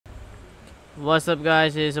What's up,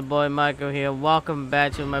 guys? It's your boy Michael here. Welcome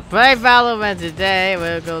back to my play Valorant. Today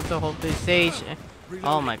we're going to hopefully stage.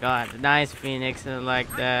 Oh my god, nice Phoenix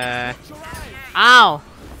like that. Ow!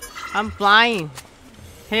 I'm flying.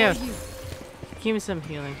 Here, give me some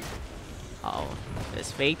healing. Oh,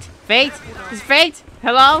 it's Fate. Fate! It's Fate!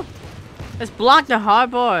 Hello? Let's block the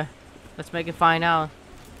harbor. Let's make it find out.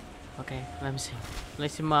 Okay, let me see.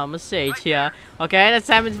 Let's see Mama Sage here. Okay, let's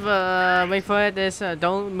have it. Wait for it. This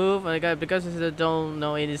don't move. Okay, because it's don't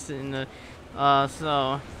know it is in the.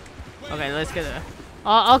 So. Okay, let's get it.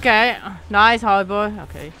 Oh, okay. Nice harbor.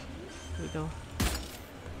 Okay, here we go.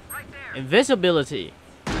 Invisibility.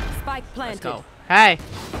 Spike planted. Let's go. Hey.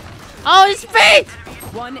 Oh, it's Fate.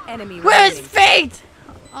 One enemy. Where's Fate?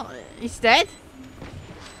 Oh, he's dead.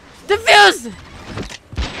 Defuse.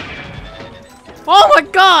 Oh my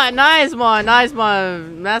god, nice one, nice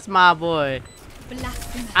one. That's my boy.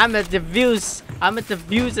 I'm at the views. I'm at the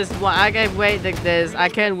views as well. I can't wait like this. I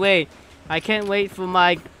can't wait. I can't wait for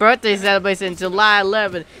my birthday celebration July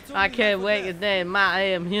 11th. I can't wait and then I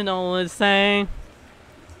am, you know what I'm saying?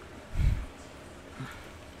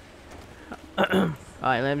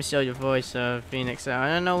 Alright, let me show you voice Phoenix. I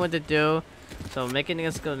don't know what to do. So making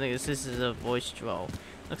this go, this is a voice troll.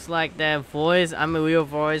 Looks like that voice, I'm a real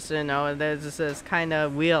voice, you know, and this is kind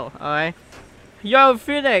of real, alright? Yo,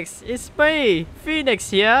 Phoenix, it's me,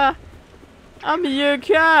 Phoenix here. I'm your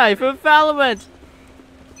guy from Valorant.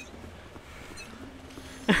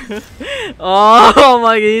 Oh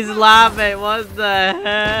my god, he's laughing, what the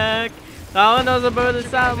heck? No one knows about the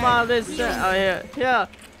sound of this shit. Oh, yeah,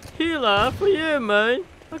 healer for you, man.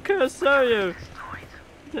 I can't show you.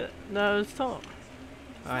 No, stop.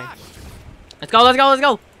 Alright. Let's go, let's go, let's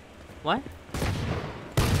go! What?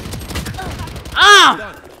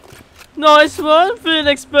 Ah! Nice one,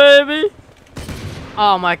 Phoenix, baby!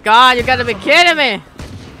 Oh my god, you gotta be kidding me!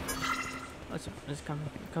 It's coming,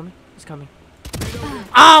 it's coming, it's coming.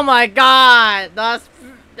 Oh my god! That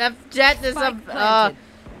jet is a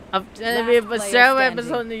enemy of 7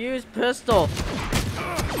 weapons on the used pistol.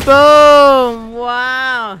 Boom!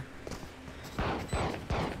 Wow!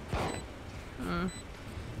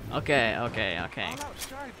 Okay.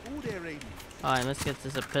 Alright, let's get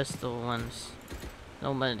this a pistol once.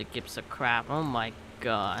 Nobody gives a crap. Oh my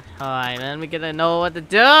god. Alright, man, we gotta know what to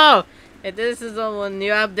do! And this is on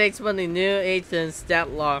new updates for the new agent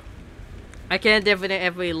stat lock. I can't define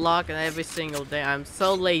every lock and every single day. I'm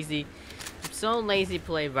so lazy. I'm so lazy to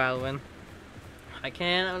play Valorant. I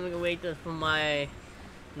can't wait for my...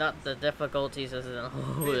 Not the difficulties as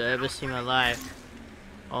I've ever seen in my life.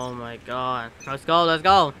 Oh my god. Let's go, let's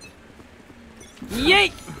go.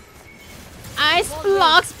 Yeet! Ice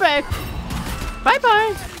blocks back. Bye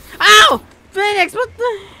bye. Ow! Phoenix, what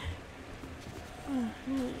the?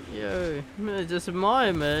 Yo, man, just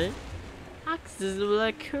mine, man. Axe is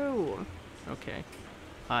really cool. Okay.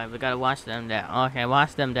 Alright, we gotta watch them that. Okay,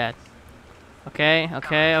 watch them that. Okay.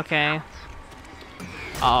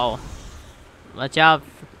 Oh. Watch out.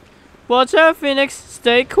 Watch out, Phoenix.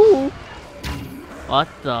 Stay cool. What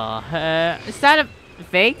the heck? Is that a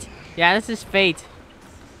Fate? Yeah, this is Fate.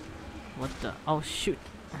 What the? Oh, shoot.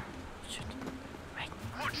 Shoot. Right.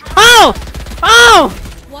 Oh! Oh!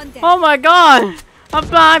 Oh my god! I'm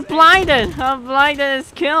blinded! I'm blinded and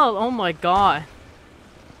it's killed! Oh my god.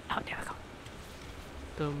 Oh, there we go.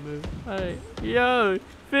 Don't move. Hey. Yo!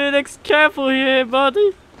 Phoenix, careful here,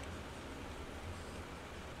 buddy!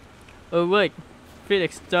 Oh, wait.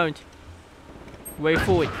 Phoenix, don't. Wait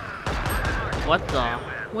for it. What the?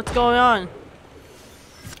 What's going on?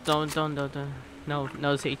 Don't.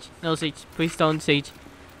 No, Siege. No, Siege. Please don't, Siege.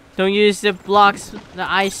 Don't use the blocks, the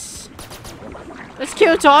ice. Let's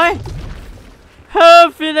kill Toy!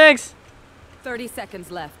 Oh, Phoenix! 30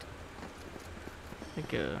 seconds left.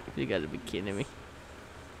 Okay, you gotta be kidding me.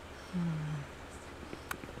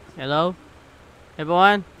 Hello?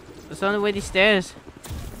 Everyone? There's on the way these stairs.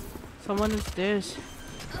 Someone on the stairs.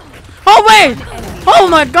 Oh wait! Oh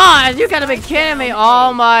my god! You gotta be kidding me!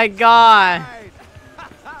 Oh my god!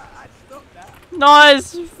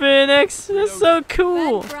 Nice, Phoenix! That's so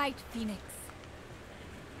cool! Right, Phoenix.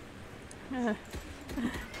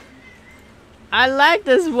 I like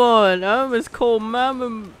this one! It's called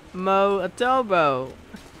Mama Mo Adobo,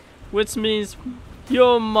 which means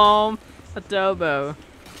your mom adobo.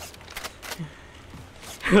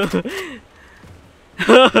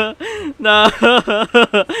 No,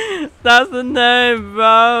 that's the name,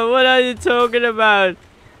 bro. What are you talking about?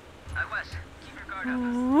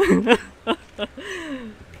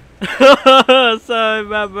 Sorry,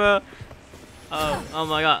 bro. Oh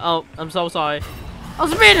my god. Oh, I'm so sorry. Oh,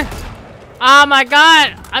 speeder! Oh my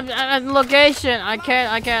god! I'm location. I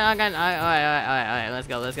can't. Alright. Let's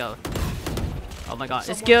go. Oh my god.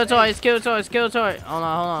 It's kill toy. Hold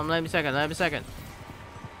on. Let me second.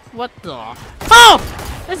 What the? Oh!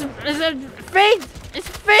 It's a fate! It's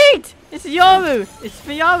fate! It's Yoru! It's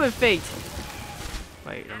Yoru fate!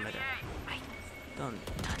 Wait a minute. Don't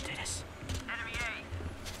do this.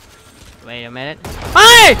 Wait a minute.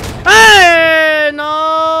 Hey!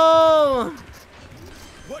 No!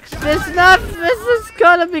 This is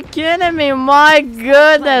gonna be kidding me. My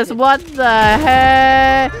goodness, what the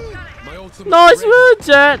heck? Nice move,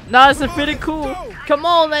 Jet. Nice and pretty cool. Come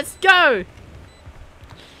on, let's go.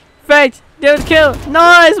 Fate, dude, kill.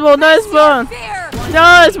 Nice one. Nice move.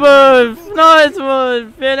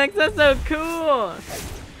 Phoenix, that's so cool.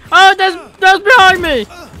 Oh, that's behind me.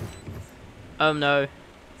 Oh no.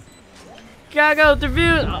 Gotta go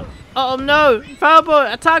defuse. Oh no.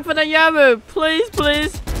 Fireboy, attack for the Yaru.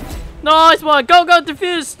 Please. Nice one. Go,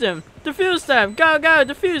 defuse them. Go,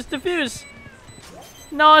 defuse.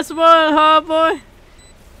 Nice one, Fireboy.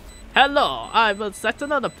 Hello, I will set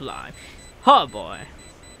another plan. Fireboy.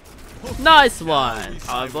 Nice one,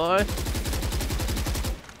 Fireboy.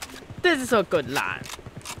 This is a good line.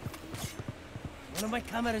 One of my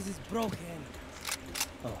cameras is broken.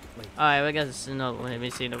 Oh, wait. Alright, we got let me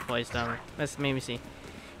see the voice down. Let's maybe see.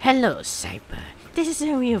 Hello, Cyber. This is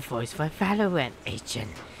a real voice for Valorant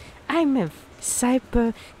agent. I'm a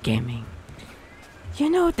Cyber Gaming. You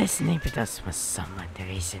know this neighborhood was someone the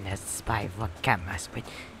reason that spy for cameras with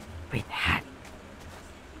hat.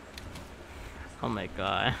 Oh my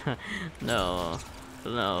god. No,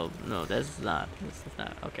 that's not.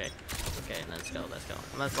 Okay, let's go.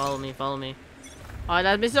 Follow me. Alright,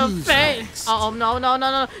 that'd be so fake. Oh no.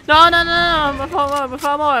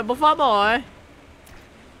 Before more.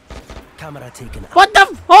 Camera taken out. What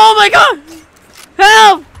the? Oh my god!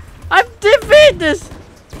 Help! I've defeated this.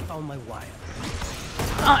 Found my wire.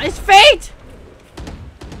 Oh, it's fake!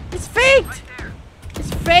 It's fake!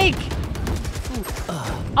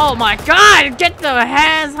 Oh my god! Get the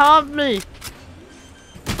hands off me!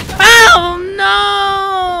 Oh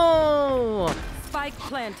no! Spike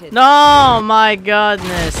planted. No, my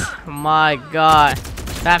goodness. My god.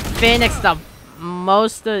 That Phoenix, the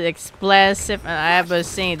most explosive I've ever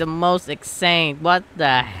seen. The most insane. What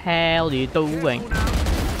the hell are you doing?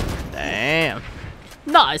 Damn.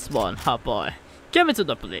 Nice one, hot boy. Give it to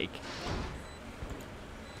the Blake.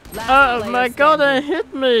 Oh my god, it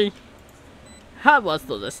hit me. How was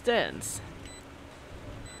the stance?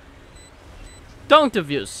 Don't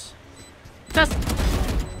defuse. Just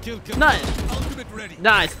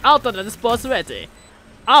nice. Out of the sports ready.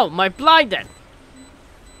 Oh, my blinded.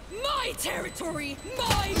 My territory,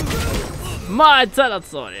 my roots. My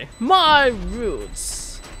territory, my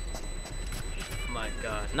roots. Oh my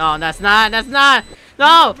god. No, that's not.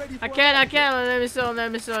 No, I can't.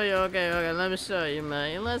 Let me show you. Okay, let me show you,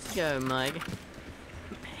 Mike. Let's go, Mike.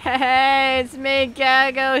 Hey, it's me,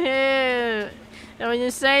 Gago here. And when you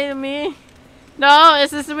say to me, no,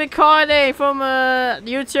 this is a recording from a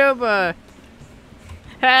YouTuber.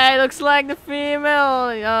 Hey, looks like the female,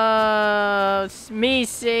 me,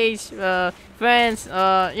 Sage, friends,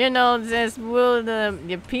 you know, this will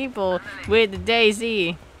the people with the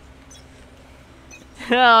Daisy.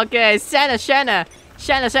 Okay, Shanna.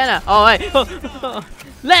 Oh wait,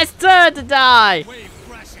 let's turn to die.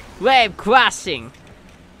 Wave crashing.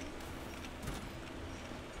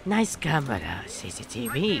 Nice camera,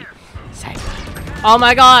 CCTV. Oh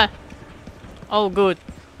my god. Oh good.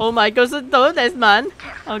 Oh my god, so that's man.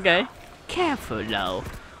 Okay. Careful though.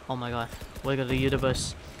 Oh my god. Look at the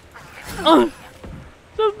universe. Oh!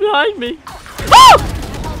 They're behind me. Oh!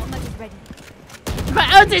 My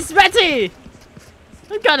ult is ready!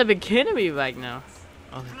 You gotta be kidding me right now.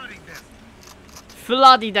 Okay.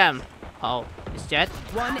 Flooding them. Oh, it's dead.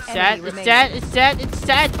 It's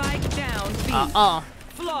dead. Spike down, B.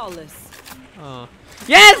 Flawless. Oh.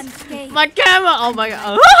 Yes! My camera! Oh my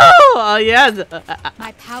god. Oh yes!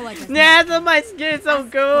 My power does yes, my skin's so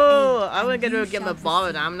cool! I'm gonna get my ball.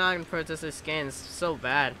 I'm not gonna purchase the skin. It's so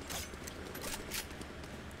bad.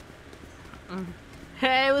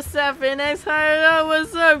 Hey, what's up, Phoenix? Hello,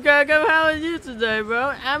 what's up, Gago? How are you today,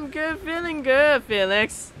 bro? I'm good, feeling good,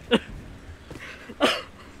 Felix.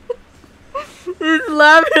 He's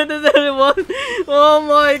laughing at everyone. Oh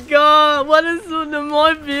my god, what is the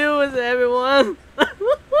more viewers, everyone?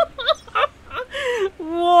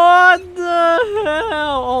 What the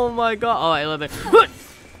hell? Oh my god. Oh wait, let me.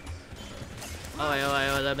 Oh wait,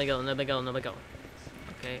 let me go.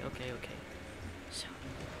 Okay. So,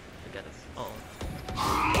 we gotta.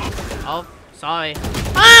 Oh, sorry.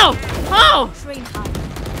 Oh! train hard.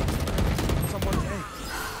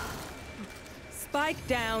 Spike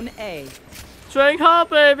down A. Drink hard,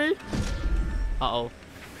 baby. Uh-oh.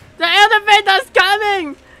 The elevator's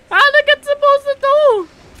coming! How are they supposed to do?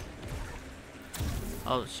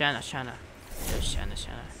 Oh, Shanna. There's Shanna.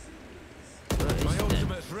 My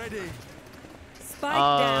ultimate's ready. Spike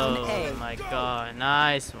down Oh A. my god.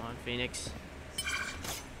 Nice one, Phoenix.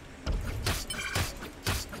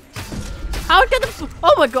 How can the...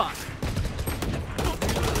 Oh my god.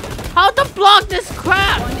 How to block this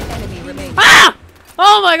crap? One enemy remaining. Ah!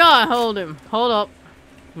 Oh my god. Hold him. Hold up.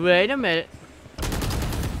 Wait a minute.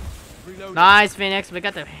 Reloading. Nice, Phoenix. We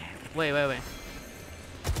got the... Wait.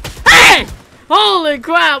 Hey! Holy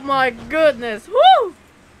crap, my goodness. Woo!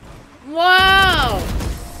 Wow!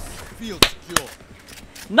 Field secure.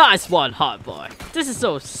 Nice one, hot boy. This is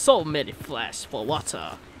so many flash for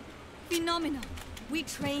water. Phenomenal. We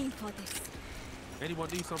trained for this. Anyone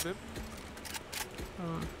need something?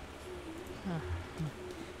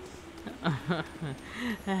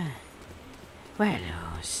 Well,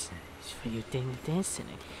 for you dancing.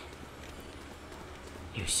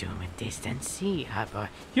 You show me distance, see, Hyper.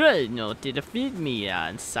 You know to defeat me,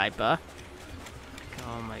 Cyber.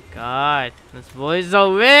 Oh my god, this voice is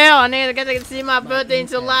so real. I need to get to see my birthday in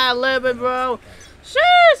July a little bit, bro.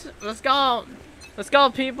 Sheesh! Let's go,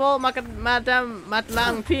 people.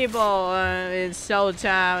 Madam people. It's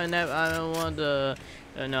showtime, and I don't want to.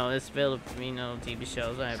 No, it's Filipino TV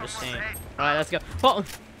shows I ever seen. Alright, let's go. Oh,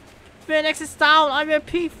 Phoenix is down. I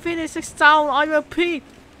repeat, Phoenix is down. I repeat.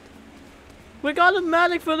 We got a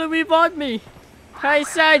medic for the revive me. Hey,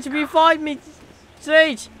 Sage, revive me,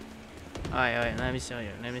 Sage. Alright, let me show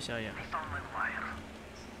you.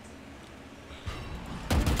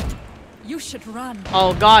 You should run.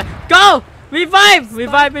 Oh god, go! Revive!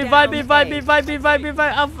 I'm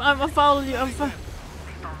following you.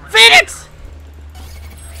 Phoenix!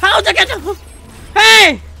 How'd I get the...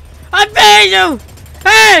 Hey! I paid you!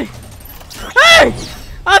 Hey!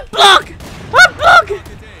 I'm blocked!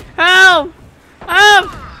 Help!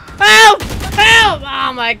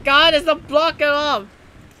 Oh my god, it's a block it up!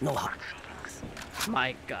 No hard feelings.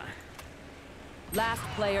 My god. Last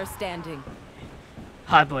player standing.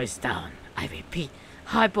 Hard boy is down. I repeat,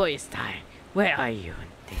 hard boy is dying. Where are you?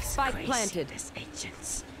 These Spike planted. these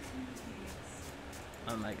agents.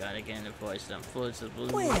 Oh my god, again the voice. I'm full of blue.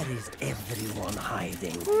 Where is everyone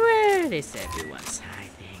hiding? Where is everyone's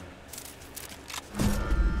hiding?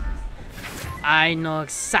 I know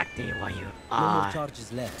exactly where you No more are.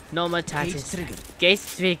 charges left. No more Gates touches. triggered.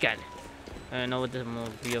 Gates triggered. I don't know what the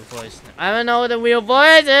real voice. I don't know what the real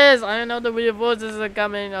voice is. I don't know the real voices are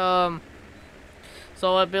coming.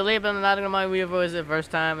 So I believe I'm not gonna my real voice the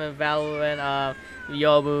first time in Valorant.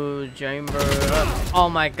 Yobu Chamber. Oh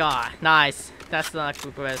my god, nice. That's not a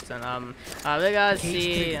good question. We gotta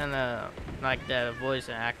see and like the voice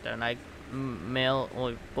actor, like male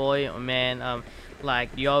or boy or man.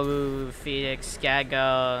 Like Yoru, Phoenix,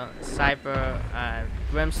 Skaga, Cypher,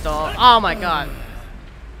 Brimstone. Oh my god.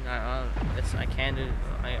 I can't do.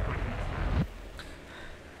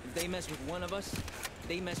 If they mess with one of us,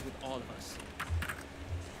 they mess with all of us.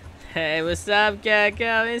 Hey, what's up,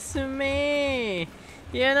 Gago? It's me.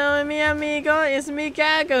 You know me, amigo. It's me,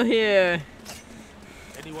 Gago here.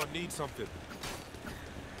 Anyone need something?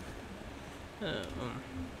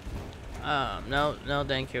 No,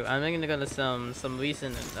 thank you. I'm gonna go to some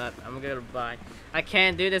reason that I'm gonna buy. I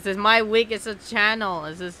can't do this. It's my week. It's a channel.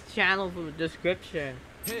 It's this channel for description.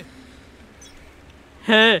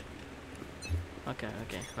 Hey. Okay.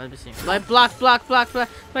 Let me see. Like block.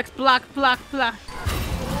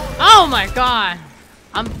 Oh my god!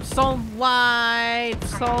 I'm so wide.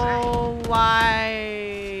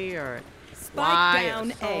 Spike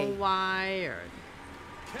down so A. wired.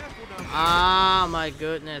 Careful now. Ah, my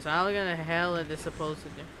goodness. How the hell are they supposed to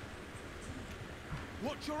do?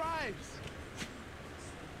 Watch your eyes.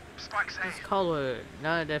 This color,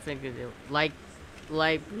 no, definitely do. Light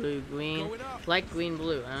blue, green, Going up. light green,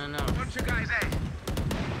 blue. I don't know. What's your guys A?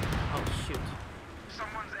 Oh shoot!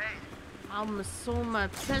 Someone's A. I'm so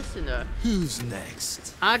much prisoner. Who's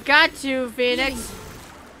next? I got you, Phoenix.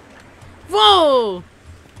 Whoa!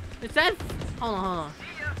 Is that? Hold on.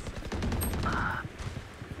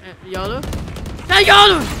 Yolo? Hey,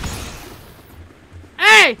 Yolo!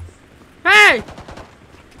 Hey!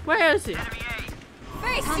 Where is he?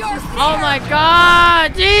 Face your fear. Oh my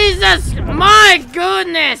god! Jesus! My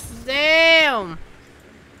goodness! Damn!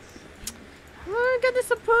 What am I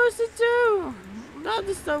supposed to do? That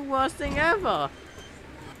is the worst thing ever.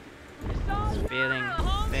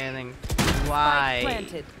 Failing. Why? Spike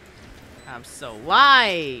planted. I'm so...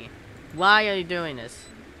 Why? Why are you doing this?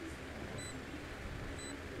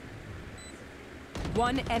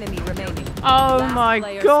 One enemy remaining. Oh Last my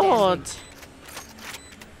player god!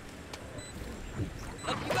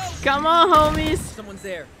 Come on, homies! Someone's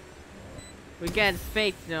there. We got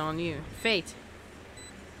fate on you. Fate.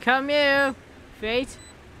 Come here, Fate.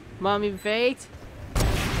 Mommy Fate.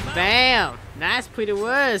 Bam! That's pretty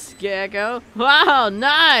worse, Gecko. Wow,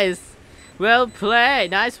 nice! Well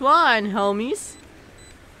played. Nice one, homies.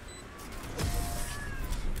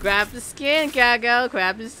 Grab the skin, Gecko.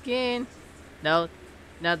 Grab the skin. No.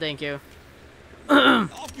 No, thank you.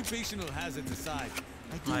 Occupational hazards aside.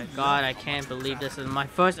 My god, I can't believe this is my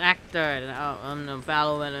first actor on the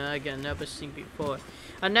Valorant I've never seen before.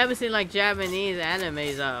 I've never seen like Japanese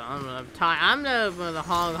animes on the Thai. I'm the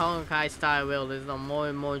Hong Kong style will. There's no more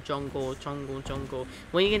and more jungle.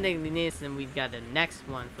 When you get this, then we got the next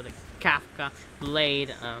one for the Kafka,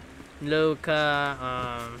 Blade,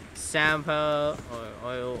 Luca, Sample,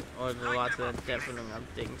 or lots of different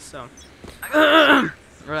things. So,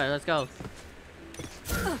 alright, let's go.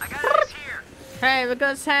 I got eyes here. Hey, we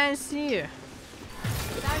got hands here.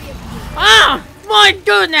 Ah! My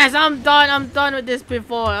goodness! I'm done with this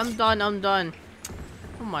before. I'm done. Oh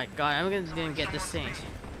my god, I'm gonna get this thing.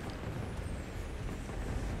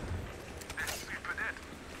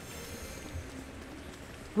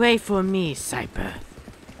 Wait for me, Cyber.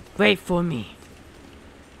 Wait for me.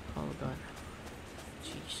 Oh god.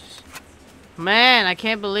 Jesus. Man, I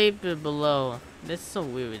can't believe it below. This is so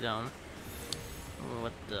weird, though.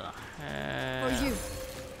 What the heck? For you.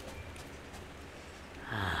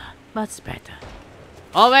 Much better.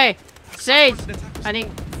 Oh wait! Sage! I need...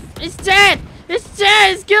 It's dead! It's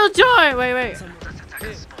dead! It's Killjoy! Wait.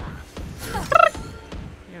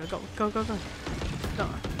 Yeah, go.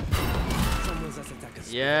 Someone's attacking.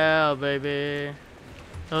 Yeah, baby.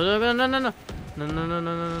 No.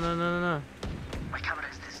 My camera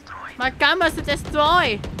is destroyed. My camera's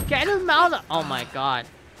destroyed! Get him out of... Oh my god.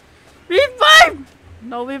 Revive!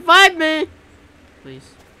 No, revive me!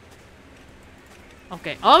 Please.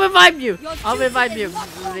 Okay, I'll revive you! I'll revive you!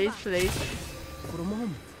 Please. For a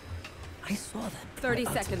moment, I saw that. 30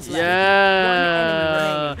 seconds left.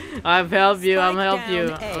 Yeah! One enemy remaining. I've helped you, Spike helped you.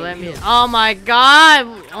 down A. Let me... Oh my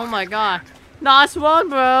god! Nice one,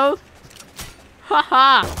 bro!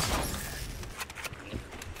 Haha!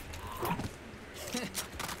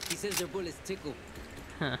 He says their bullets tickle.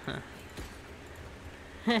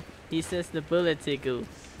 He says the bullet tickle.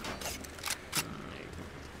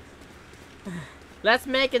 Let's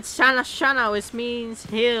make it shana, which means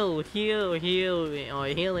heal, or healing.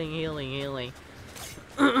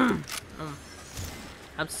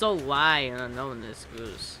 I'm so wide and unknown this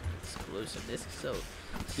exclusive. This is so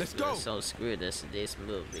Let's go. So screwed this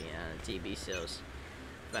movie and TV shows.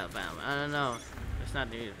 I don't know. It's not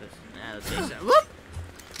new. This adaptation. Whoop!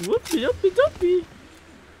 Whoopie.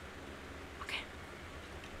 Okay.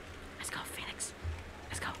 Let's go, Phoenix.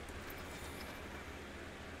 Let's go.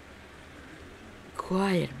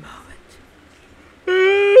 Quiet moment.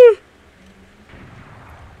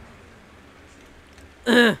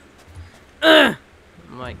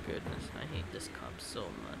 My goodness, I hate this cup so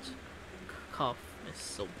much. Cough is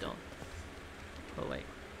so dumb. Oh wait.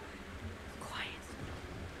 Quiet.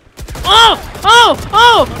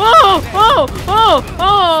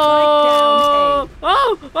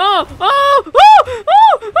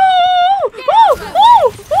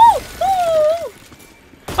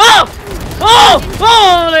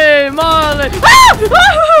 Holy moly!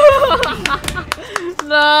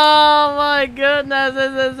 No, my goodness,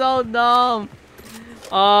 this is so dumb.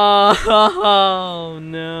 Oh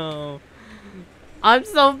no. I'm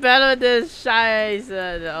so bad at this shit.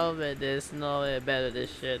 Over this. No, better at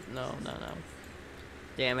this shit. No.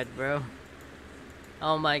 Damn it, bro.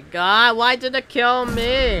 Oh my god, why did it kill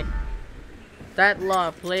me? That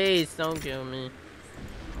law, please don't kill me.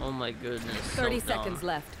 Oh my goodness. 30 so seconds dumb.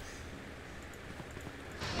 left.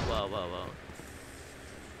 Whoa.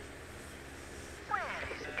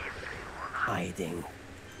 Hiding.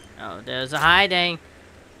 Oh, there's a hiding.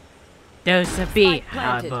 There's a B. Spike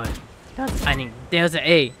planted. Boy. That's hiding. There's a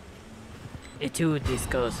A. The two of these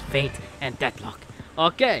goes Fate and Deadlock.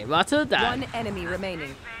 Okay, what's that? One enemy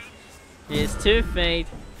remaining. It's two Fate.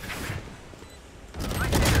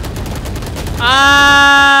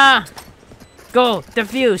 Ah! Go!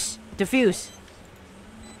 Defuse!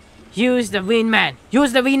 Use the wingman!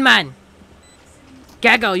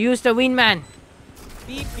 Gaggle, use the wingman!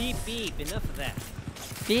 Beep. Enough of that.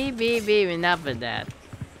 Beep, enough of that.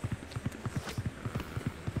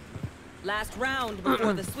 Last round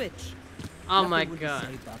before the switch. Oh my Nothing will be god.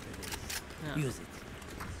 said about this. Yeah. Use it.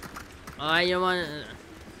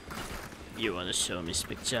 You wanna show me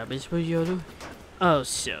speak Japanese, will you? I'll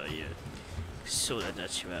show you. それた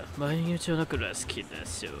ちは毎日の暮らす気で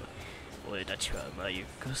すよ。俺たちは毎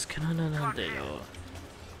日からなんだよ。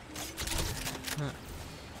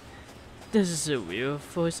This is a real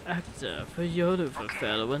voice actor for Yoda for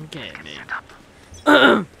Valorant Gaming.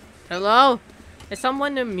 Hello? Is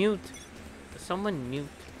someone on mute? Is someone mute?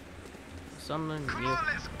 Someone mute?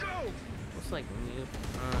 What's like mute?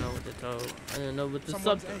 I don't know what to tell. I don't know what to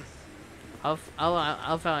sub.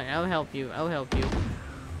 I'll help you. I'll help you.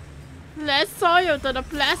 Let's saw you to the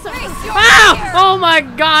plaza. Ah! Oh my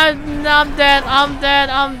god! I'm dead. I'm dead.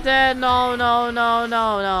 I'm dead. No, no, no,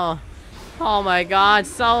 no, no. Oh my god,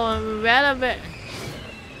 so relevant.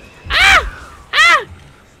 Ah! Ah!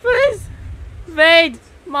 Please! Fade!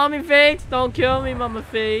 Mommy fade! Don't kill me, Mama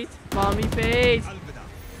fade. Mommy fade.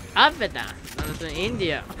 Alveda. That's in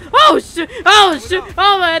India. Oh shit! Oh shit!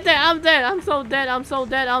 Oh my god! I'm dead! I'm so dead! I'm so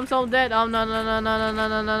dead! I'm so dead! Oh no no no no no no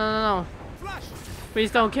no no no no!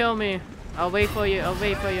 Please don't kill me. I'll wait for you. I'll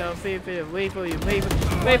wait for you. I'll wait for you. Wait for you. Wait for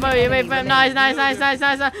you. Wait for you. Wait for you. Nice, nice, nice, nice,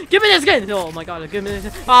 nice, nice. Give me this skin. Oh my god. Give me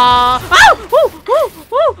this. Ow! Ooh! Ooh!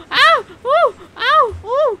 Ooh! Ow! Ooh! Ow!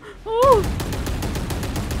 Ooh! Ooh!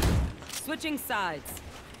 Switching sides.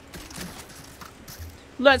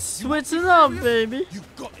 Let's switch it up, baby. You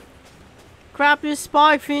got it. Grab your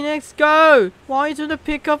spike, Phoenix. Go. Why you to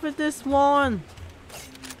pick up at this one?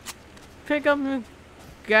 Pick up your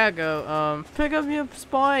Gago. Pick up your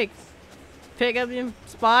spike. Pick up your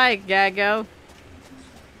spike, Gago.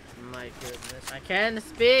 My goodness, I can't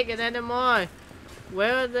speak it anymore.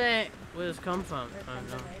 Where are they? Where does it come from? I don't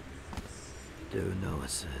know. Don't know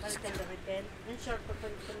what's it.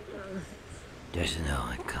 There's no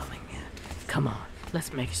one coming in. Come on,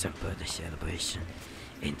 let's make some birthday celebration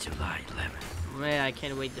in July 11th. Man, I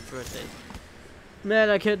can't wait for birthday. Man,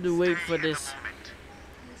 I can't wait for this.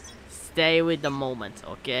 Stay with the moment,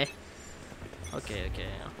 okay? Okay,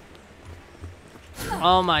 okay.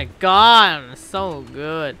 Oh my god, I'm so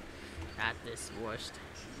good at this worst.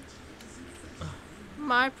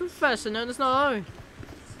 My professional is not over.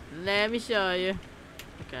 Let me show you.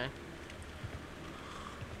 Okay.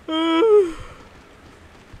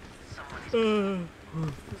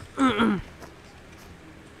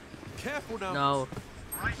 Careful now. No.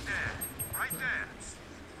 Right there. Right there.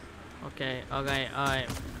 Okay, okay, alright.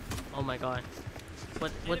 Oh my god.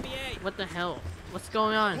 What the hell? What's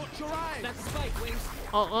going on? Watch your eyes. That's a spike, Wings.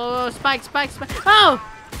 Oh, spike, spike, spike. Oh!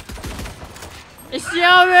 It's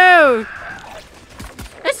Yoru!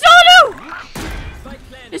 It's Yoru! Spike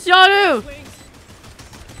planted. It's Yoru! Wings.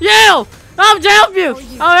 You! I'll help you!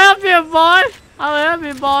 I'll help you, boy! I'll help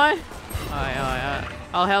you, boy! Alright, alright.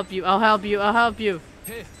 I'll help you, I'll help you, I'll help you.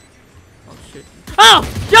 Here. Oh, shit. Oh!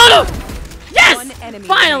 Yoru! One Yes! enemy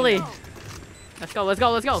Finally! remaining. Let's go, let's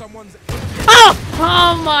go, let's go! Someone's. Oh!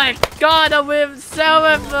 Oh my god, I'm with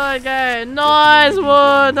 7 again. Nice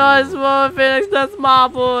one, Phoenix. That's my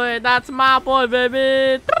boy. That's my boy,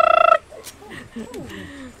 baby.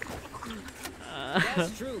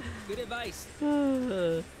 That's true. Good advice.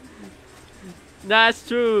 That's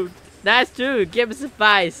true. That's true. Give us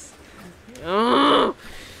advice.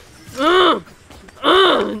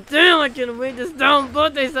 Damn, I can't wait this down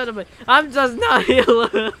birthday celebration. I'm just not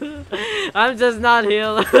healer. I'm just not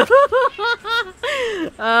healer.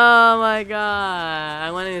 Oh my god.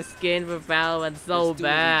 I want a skin for Valorant so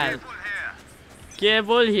bad.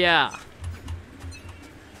 Careful here.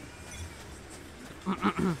 Careful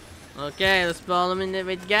here. Okay, let's follow me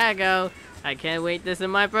with Gago. I can't wait. This is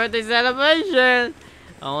my birthday celebration.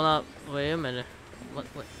 Hold up. Wait a minute. What?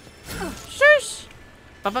 Shush.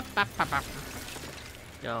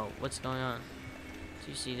 Yo, what's going on?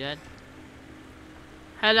 Do you see that?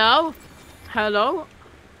 Hello? Hello?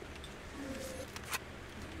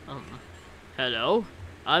 Hello?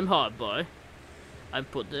 I'm Hard Boy. I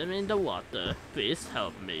put them in the water. Please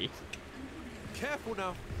help me. Careful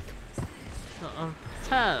now.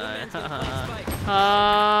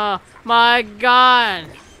 Oh my god!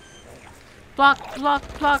 Block, block,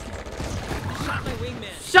 block! Shot my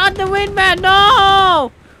wingman. Shot the windman!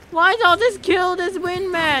 No! Why don't this kill this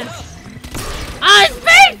windman? Ah, it's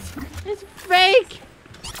fake! It's fake!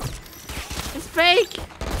 It's fake!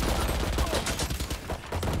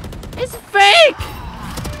 It's fake!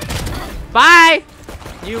 Bye!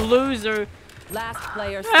 You loser! Last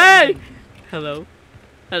player Hey! standing. Hello?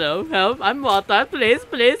 Hello? Help! I'm water! Please,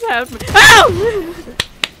 please help me! Help!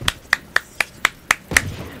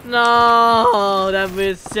 No! That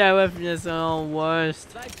was selfishness on worst.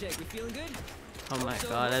 Vibe check. We feeling good? Oh my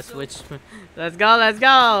god, let's switch. Let's go, let's go!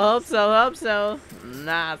 Hope so, hope so.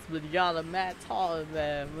 Nice, but y'all are mad taller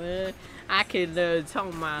man. I can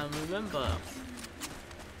tell my remember.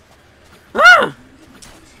 Ah!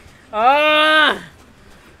 I'm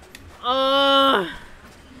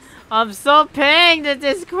so pinged at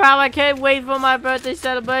this crap. I can't wait for my birthday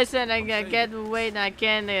celebration. I can't wait. I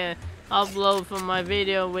can't upload for my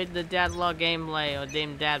video with the Deadlock gameplay or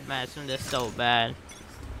Team Deathmatch. And that's so bad.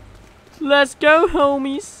 Let's go,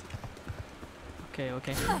 homies. Okay,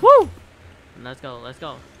 okay. Woo! Let's go, let's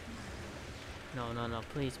go. No, no, no.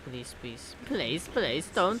 Please, please, please. Please, please.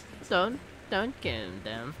 Don't kill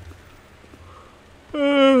them.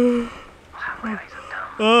 Oh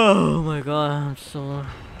my god, I'm so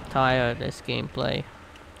tired of this gameplay.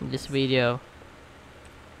 This video.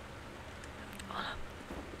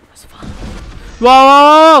 Whoa,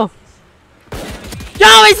 whoa, whoa!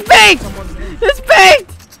 Yo, it's faked! It's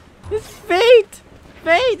faked! It's faked!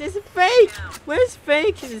 Fake! It's fake! Where's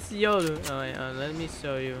fake? It's YOLO. Oh, yeah, let me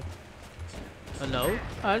show you. Hello?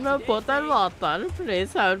 I'm a button water.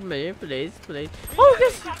 Please help me. Please, please. Oh,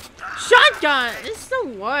 this shotgun! It's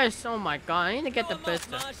the worst. Oh my god, I need to get the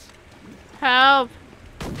pistol. Help!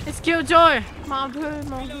 It's Killjoy! Mom,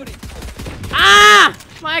 mom. Ah!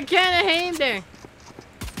 Why can't I aim there?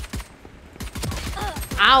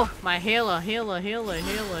 Ow! My healer.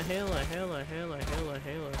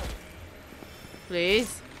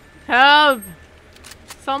 Please. Help!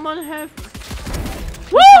 Someone help.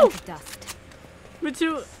 Woo! We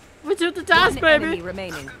took the task, One baby. enemy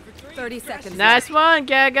remaining. 30 seconds. Nice one,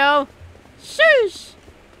 Gago. Shush.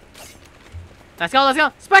 Let's go, let's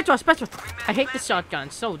go. Spectre, Spectre. I hate this shotgun.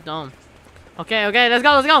 It's so dumb. Okay, okay, let's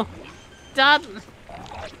go, let's go.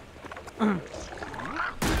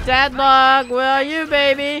 Deadlock, where are you,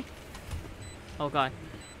 baby? Oh god.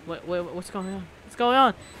 Wait, what's going on? What's going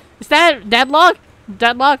on? Is that Deadlock?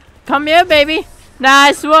 Deadlock, come here, baby.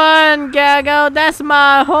 Nice one, Gago. That's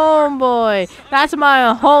my homeboy. That's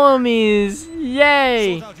my homies.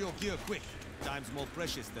 Yay. Sort out your gear quick. Time's more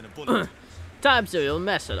precious than a bullet. Time's your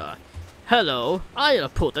messenger. Hello, I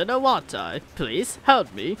put in the water. Please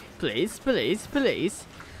help me. Please, please, please.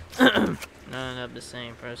 No, not the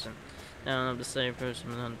same person. No, not the same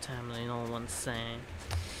person. On timely, no one's saying.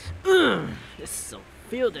 This is so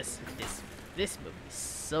feel this movie is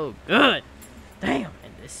so good. Damn,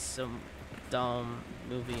 and this is so dumb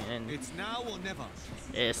movie and It's now or never.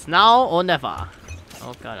 it's now or never.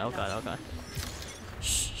 Oh god, oh god, oh god.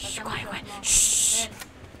 Shh, shh, quiet, quiet. Shh.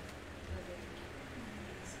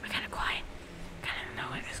 We gotta quiet. Gotta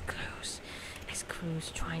know it is clues. It's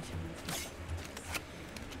clues trying to.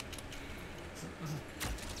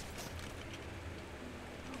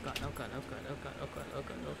 Oh god, oh god, oh god, oh god, oh god, oh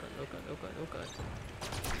god, oh god, oh god, oh god, oh god.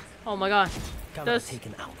 Oh my god. Camera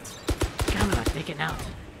taken out. Camera taken out.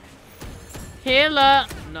 Healer!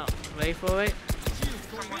 No, wait for it.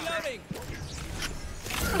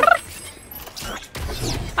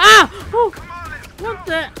 Ah! Oh! What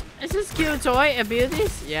the? Is this Killjoy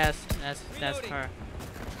abilities? Yes, that's her.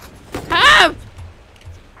 Help!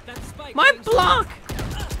 My block!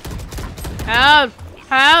 Help!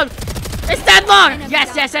 Help! It's Deadlock!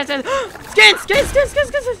 Yes, yes, yes, yes! Skins!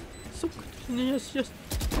 So good. Yes, yes.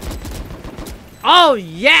 Oh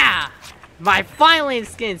yeah! My finally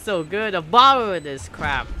skin's so good. The bottle of this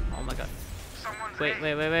crap. Oh my god. Wait.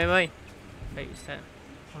 Wait, is that?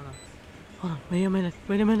 Hold on. Wait a minute.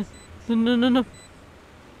 No.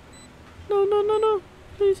 No.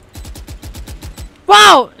 Please.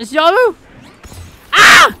 Wow! It's YOLO!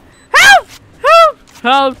 Ah!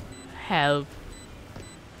 Help!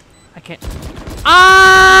 I can't.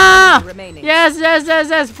 Ah! Remaining.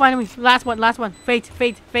 Yes. Finally. Last one. Fate.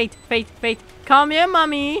 Come here,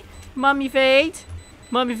 mommy. Mommy Fate.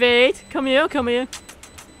 Come here.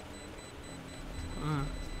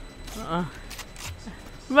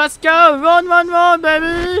 Let's go. Run,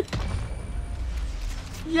 baby.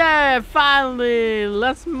 Yeah, finally.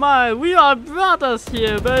 Let's mine. We are brothers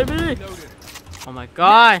here, baby. Oh my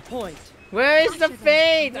god. Point. Where is the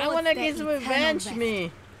Fate? I wanna get some revenge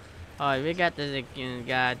me. Alright, we got the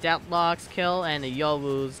Deathlock's kill and the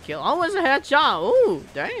YOLO's kill. Oh, it's a headshot. Ooh,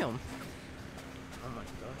 damn.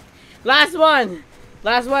 Last one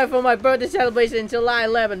for my birthday celebration, July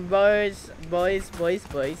 11, boys.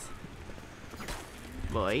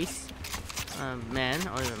 Man,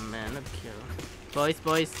 okay. Boys.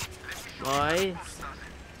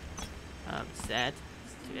 Set.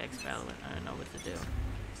 2x Valorant. I don't know what to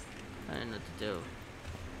do.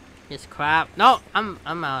 It's crap. No, I'm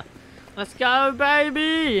out. Let's go,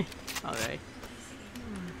 baby. Okay.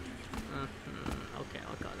 Okay.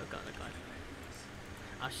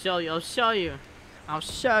 I'll show you.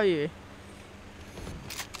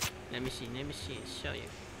 Let me see. Show you.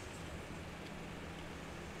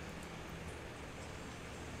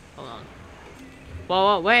 Hold on.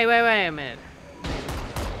 Whoa, wait a minute.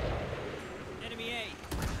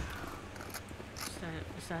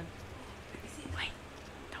 son. Wait,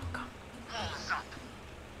 don't go.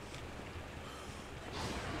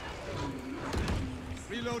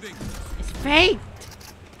 Reloading. It's fate.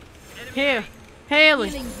 Here, Haley.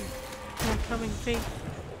 Healing you. I'm coming, fate.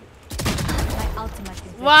 My ultimate is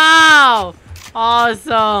ready. Wow!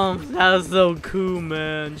 Awesome! That was so cool,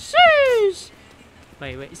 man. Sheesh!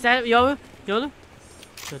 Wait. Is that Yoru? Yoru?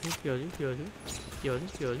 Yoru.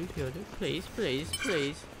 Please.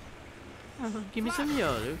 Give me some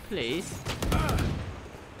Yoru, please.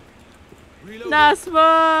 Reloading. Nice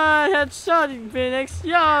one! Headshotting, Phoenix.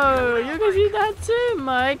 Yo! You can see that too,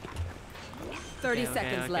 Mike. 30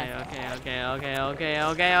 seconds left. Okay.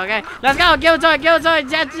 Let's go! Killjoy!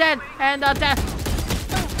 Jet! And attack!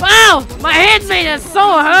 Wow! My head made it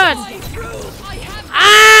so hurt!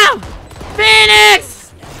 Ah!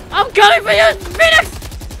 Phoenix! I'm coming for you!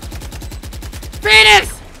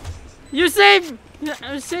 Phoenix! You saved...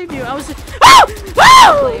 I saved you. I was... Oh!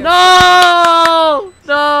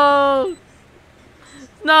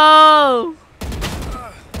 No!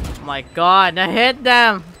 My God! I hit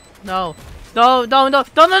them! No! Kill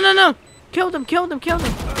them!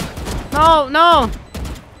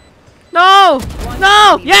 No!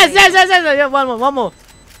 Yes! One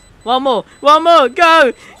more!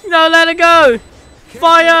 Go! No, let it go!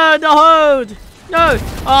 Fire the hold! No!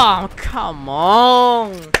 Oh, come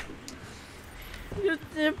on! You're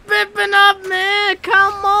ripping up, man!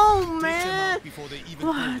 Come on, man! Before they even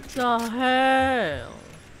What the hell?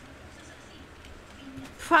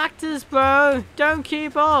 Practice, bro! Don't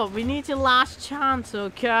keep up! We need your last chance,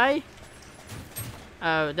 okay?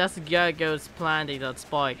 Oh, that's the Go-Go's planting that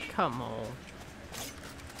spike. Come on.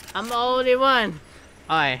 I'm the only one!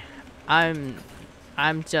 I'm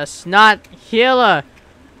just not healer!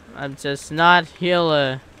 I'm just not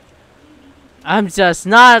healer!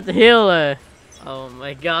 Oh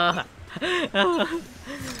my God! I'm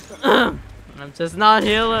just not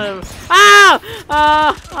healer! Ah!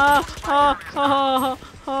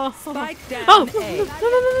 Spike down Oh! A.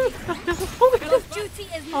 Call of Duty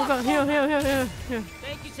is Oh not God! Here!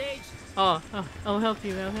 Thank you, Sage. Oh, I'll help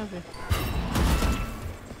you.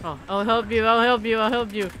 Oh, I'll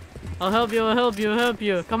help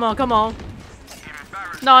you. Come on.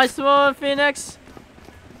 Nice one, Phoenix.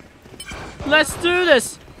 Let's do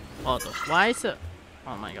this. Oh, why is it?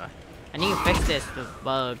 Oh my God. I need to fix this. The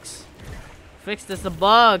bugs. The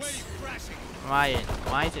bugs. Why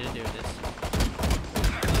is it do this?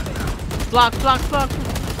 Block.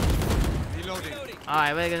 Reloading.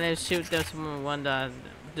 Alright, we're gonna shoot this one that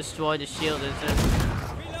destroy the shield.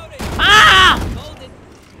 Ah!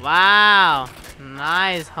 Wow!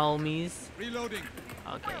 Nice, homies. Reloading.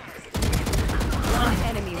 Okay. One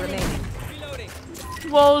enemy remaining.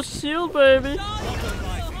 Whoa, shield, baby!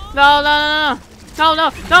 No! My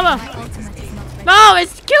ultimate is not ready. No,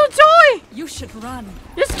 it's Killjoy! You should run.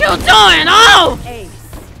 It's Killjoy! No! Ace.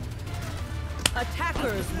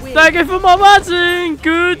 Attackers win. Thank you for watching!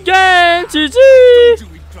 Good game! GG! Do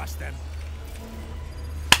we crush them?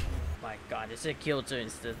 My God, it's a Killjoy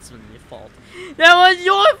instead. It's your fault. That was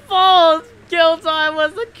your fault! Killjoy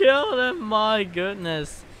was the killer! My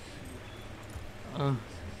goodness.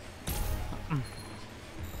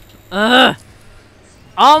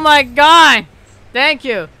 Oh my God! Thank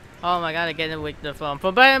you! Oh my God, I get it with the phone.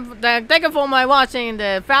 Thank you for my watching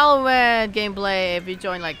the Valorant gameplay. If you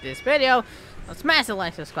join like this video, smash the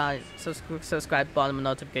like, subscribe, bottom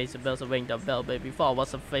notification bell, so ring the bell, baby. Follow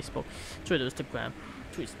us on Facebook, Twitter, Instagram,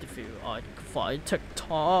 Twitch, I can find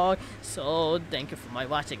TikTok. So thank you for my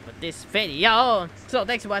watching for this video. So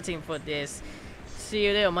thanks for watching for this. See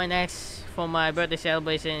you there on my next for my birthday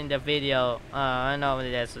celebration in the video. I know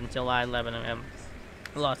that's on July 11 am.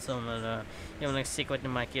 Lots of secret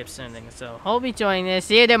in my gifts and things. So hope you join this.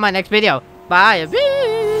 See you there in my next video. Bye.